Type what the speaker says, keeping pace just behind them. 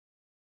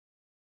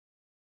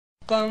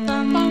Emergency!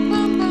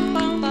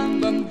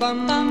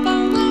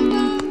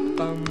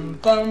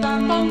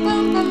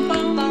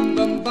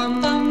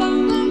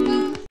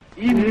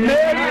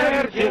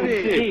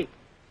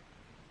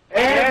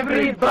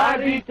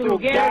 Everybody to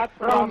get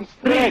from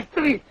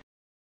street!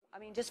 I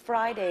mean, just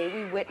Friday,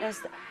 we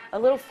witnessed a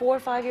little 4 or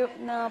 5 year,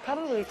 no,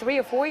 probably 3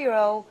 or 4 year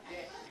old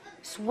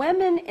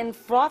swimming in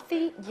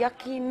frothy,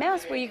 yucky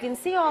mess where you can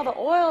see all the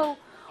oil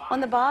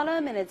on the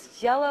bottom and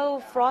it's yellow,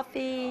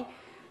 frothy,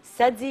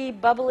 sudsy,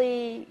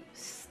 bubbly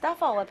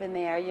stuff all up in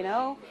there, you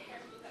know?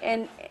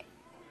 And it's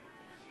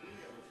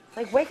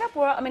like, wake up,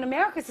 world. I mean,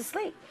 America's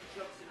asleep.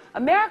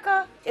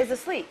 America is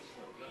asleep.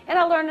 And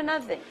I learned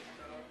another thing.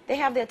 They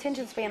have the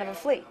attention span of a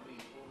flea.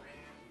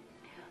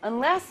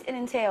 Unless it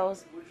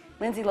entails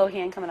Lindsay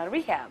Lohan coming out of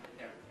rehab.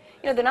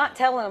 You know, they're not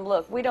telling them,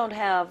 look, we don't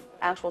have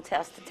actual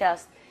tests to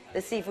test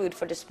the seafood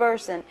for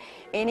dispersant.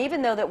 And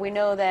even though that we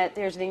know that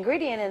there's an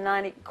ingredient in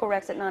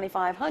Corexit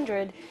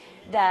 9500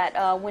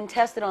 that when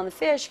tested on the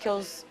fish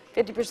kills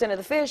 50% of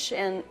the fish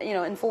and, you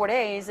know, in 4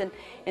 days, and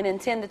in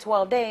 10 to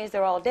 12 days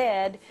they're all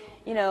dead,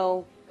 you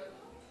know,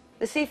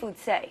 the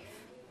seafood's safe.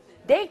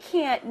 They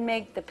can't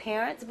make the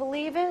parents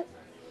believe it,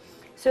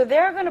 so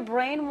they're going to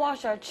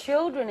brainwash our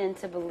children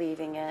into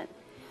believing it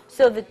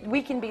so that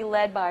we can be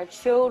led by our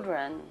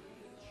children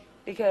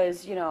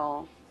because, you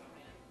know,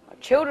 our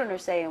children are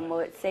saying, well,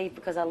 it's safe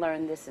because I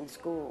learned this in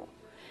school.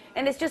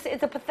 And it's just,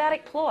 it's a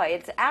pathetic ploy.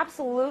 It's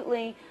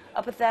absolutely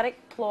a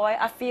pathetic ploy.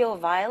 I feel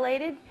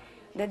violated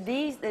that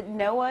that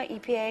NOAA,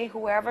 EPA,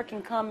 whoever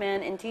can come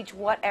in and teach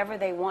whatever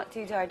they want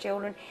to our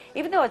children,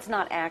 even though it's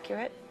not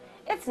accurate.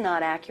 It's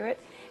not accurate.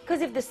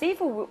 Because if the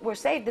seafood were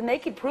safe, then they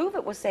could prove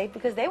it was safe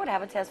because they would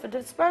have a test for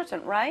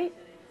dispersant, right?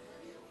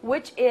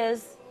 Which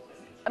is,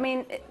 I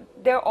mean,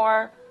 there's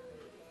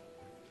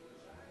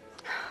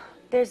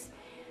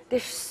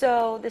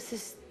so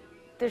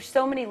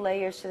many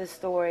layers to the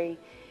story,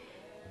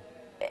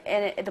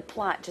 and the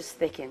plot just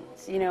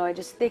thickens. You know, it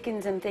just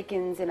thickens and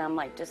thickens, and I'm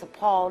like just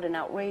appalled and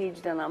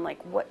outraged, and I'm like,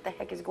 what the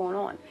heck is going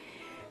on?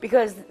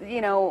 Because,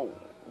 you know,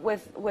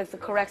 with the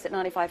Corexit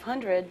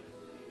 9500,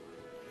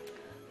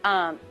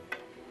 I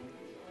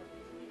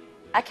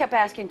kept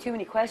asking too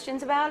many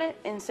questions about it,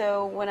 and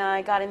so when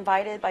I got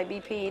invited by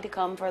BP to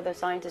come for the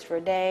scientists for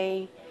a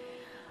day,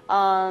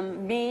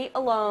 me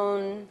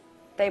alone,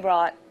 they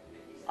brought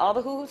all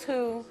the who's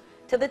who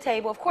to the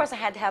table. Of course, I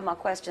had to have my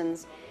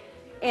questions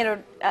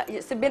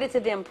submitted to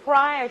them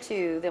prior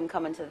to them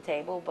coming to the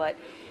table, but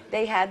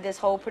they had this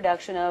whole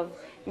production of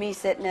me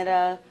sitting at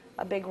a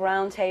big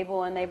round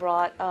table, and they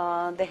brought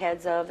the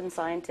heads of and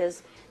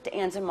scientists to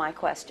answer my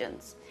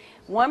questions.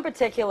 One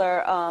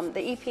particular,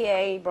 the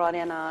EPA brought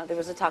in, there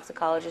was a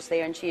toxicologist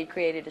there, and she had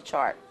created a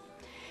chart.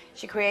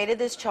 She created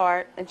this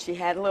chart, and she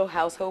had little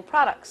household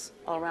products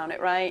all around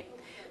it, right?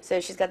 So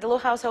she's got the little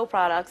household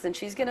products, and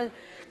she's going to,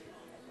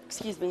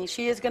 excuse me,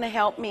 she is going to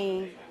help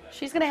me,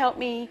 she's going to help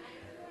me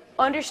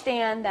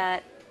understand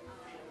that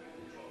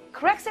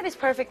Corexit is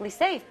perfectly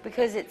safe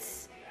because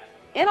it's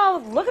in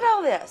all, look at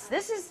all this.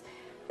 This is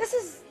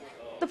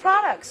the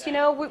products, you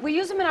know, we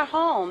use them in our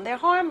home. They're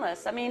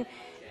harmless. I mean,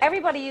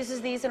 everybody uses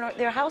these in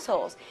their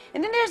households.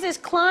 And then there's this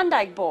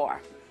Klondike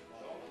bar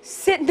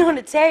sitting on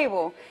the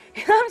table.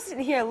 And I'm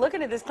sitting here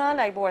looking at this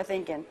Klondike bar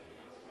thinking,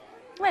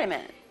 wait a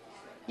minute.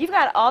 You've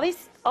got all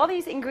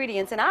these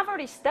ingredients, and I've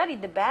already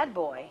studied the bad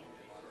boy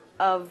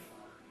of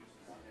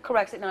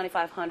Corexit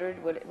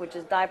 9500, which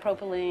is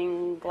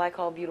dipropylene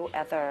glycol butyl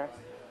ether,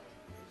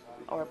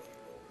 or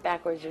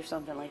backwards or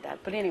something like that.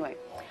 But anyway,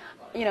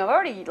 you know, I've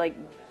already like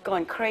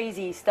gone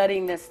crazy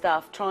studying this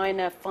stuff, trying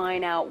to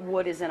find out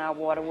what is in our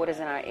water, what is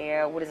in our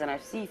air, what is in our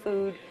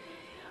seafood.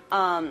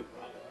 And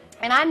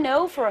I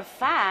know for a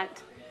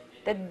fact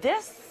that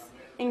this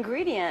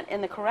ingredient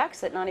in the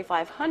Corexit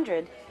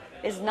 9500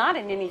 is not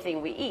in anything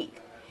we eat.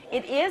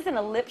 It is in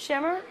a lip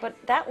shimmer, but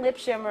that lip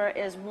shimmer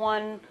is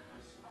one,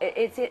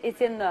 it's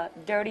in the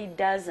dirty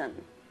dozen,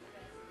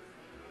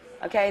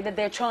 okay, that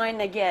they're trying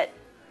to get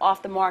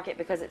off the market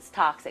because it's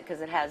toxic,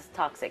 because it has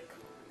toxic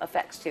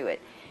effects to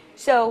it.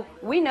 So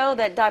we know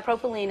that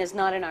dipropylene is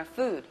not in our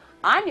food.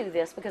 I knew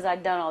this because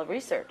I'd done all the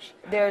research.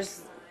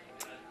 There's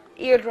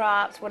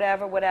eardrops,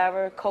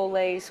 whatever,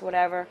 Colace,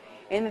 whatever.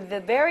 And at the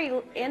very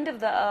end of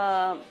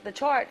the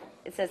chart,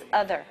 it says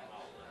other.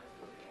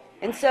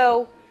 And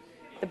so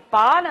the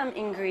bottom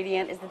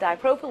ingredient is the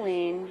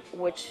dipropylene,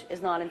 which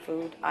is not in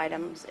food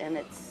items, and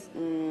it's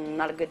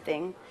not a good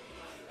thing.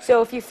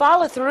 So if you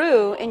follow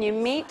through and you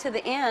meet to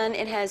the end,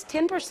 it has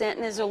 10%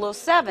 and there's a little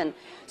 7.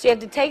 So you have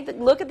to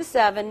look at the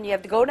 7, you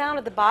have to go down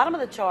at the bottom of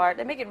the chart.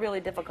 They make it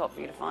really difficult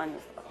for you to find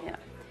this stuff, you know.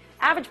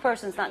 Average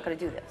person's not going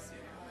to do this.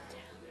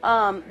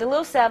 The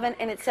little 7,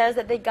 and it says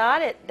that they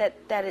got it,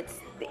 that it's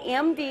the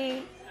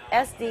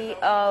MVSD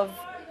of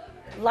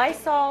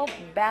Lysol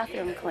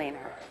bathroom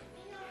cleaner.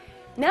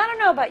 Now, I don't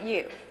know about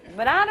you,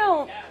 but I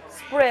don't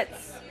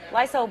spritz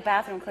Lysol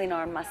bathroom cleaner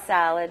on my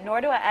salad, nor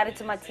do I add it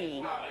to my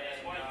tea.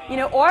 You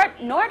know,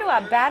 nor do I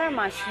batter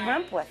my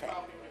shrimp with it.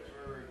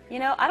 You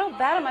know, I don't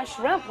batter my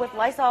shrimp with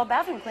Lysol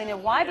bathroom cleaner.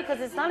 Why?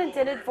 Because it's not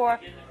intended for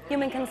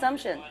human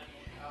consumption.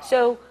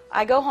 So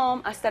I go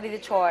home, I study the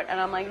chart, and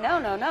I'm like, no,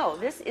 no, no,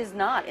 this is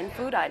not in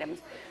food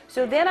items.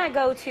 So then I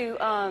go to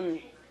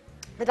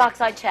the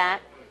dockside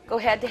chat, go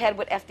head-to-head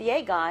with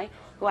FDA guy,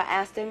 who I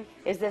asked him,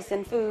 is this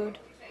in food?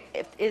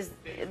 Is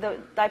the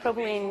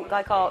dipropylene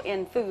glycol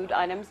in food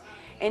items?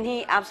 And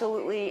he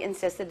absolutely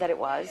insisted that it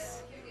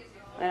was.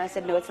 And I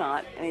said, no, it's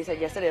not. And he said,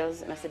 yes, it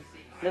is. And I said,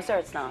 no, sir,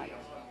 it's not.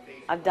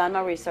 I've done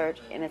my research,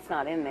 and it's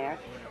not in there.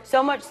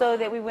 So much so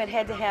that we went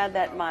head-to-head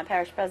that my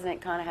parish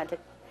president kind of had to,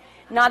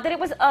 not that it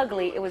was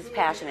ugly, it was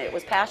passionate. It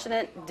was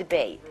passionate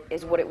debate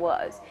is what it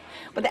was.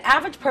 But the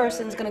average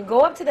person's going to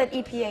go up to that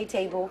EPA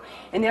table,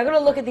 and they're going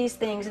to look at these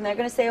things, and they're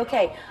going to say,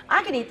 okay,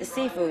 I can eat the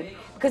seafood,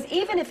 because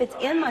even if it's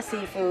in my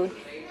seafood,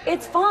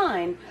 it's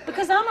fine,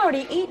 because I'm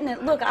already eating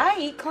it. Look, I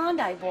eat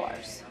Klondike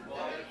bars.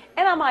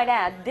 And I might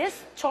add,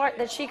 this chart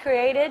that she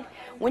created,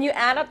 when you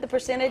add up the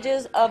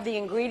percentages of the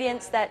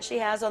ingredients that she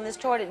has on this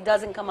chart, it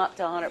doesn't come up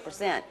to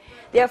 100%.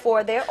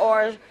 Therefore, there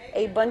are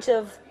a bunch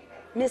of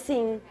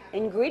missing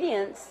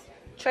ingredients,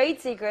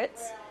 trade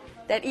secrets,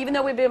 that even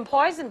though we've been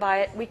poisoned by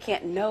it, we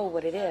can't know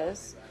what it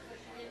is.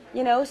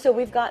 You know, so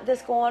we've got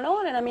this going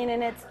on, and I mean,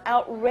 and it's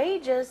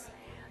outrageous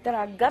that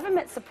our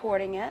government's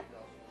supporting it.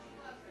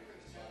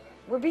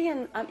 We're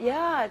being,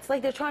 yeah, it's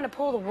like they're trying to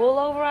pull the wool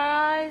over our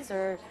eyes,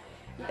 or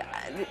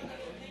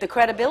the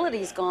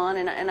credibility's gone,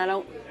 and I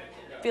don't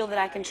feel that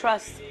I can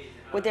trust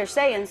what they're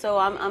saying. So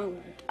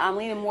I'm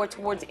leaning more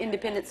towards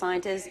independent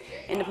scientists,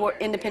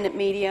 independent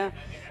media,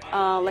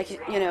 like,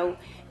 you know.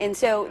 And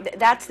so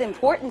that's the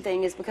important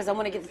thing, is because I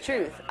want to get the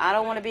truth. I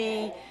don't want to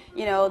be,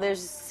 you know, there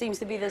seems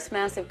to be this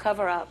massive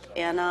cover-up,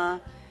 and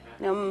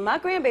you know, my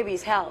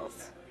grandbaby's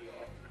health,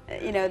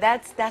 you know,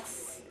 that's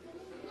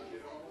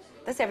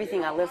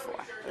everything I live for.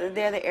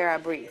 They're the air I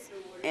breathe,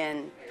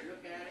 and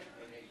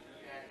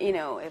you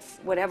know, if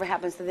whatever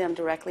happens to them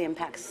directly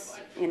impacts,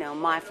 you know,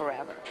 my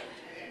forever,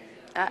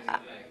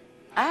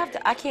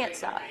 I can't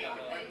stop.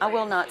 I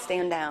will not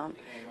stand down.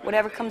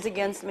 Whatever comes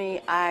against me,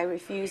 I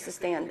refuse to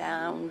stand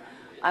down.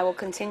 I will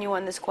continue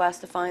on this quest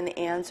to find the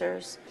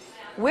answers.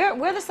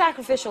 We're the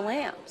sacrificial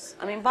lambs.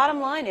 I mean, bottom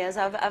line is,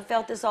 I've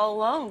felt this all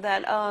along,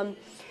 that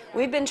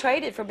we've been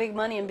traded for big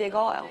money and big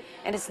oil.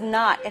 And it's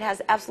not. It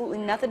has absolutely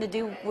nothing to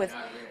do with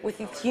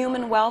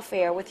human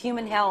welfare, with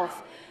human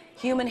health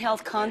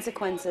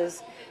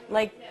consequences.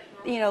 Like,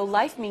 you know,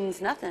 life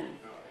means nothing.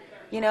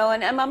 You know,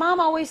 and my mom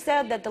always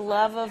said that the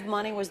love of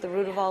money was the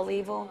root of all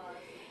evil.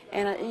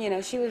 And, you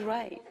know, she was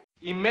right.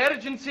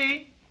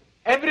 Emergency,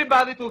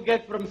 everybody to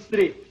get from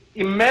street.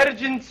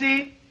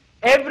 Emergency,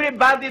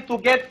 everybody to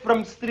get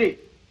from street.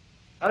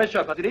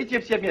 Хорошо,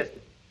 повторите все вместе.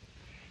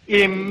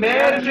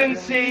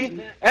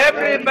 Emergency,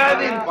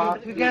 everybody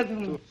to get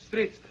from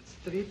street.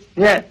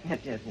 Нет.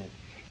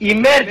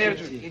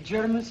 Emergency.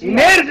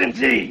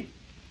 Emergency.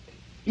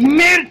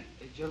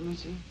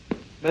 Emergency.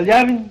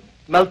 Belявин,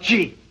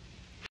 молчи.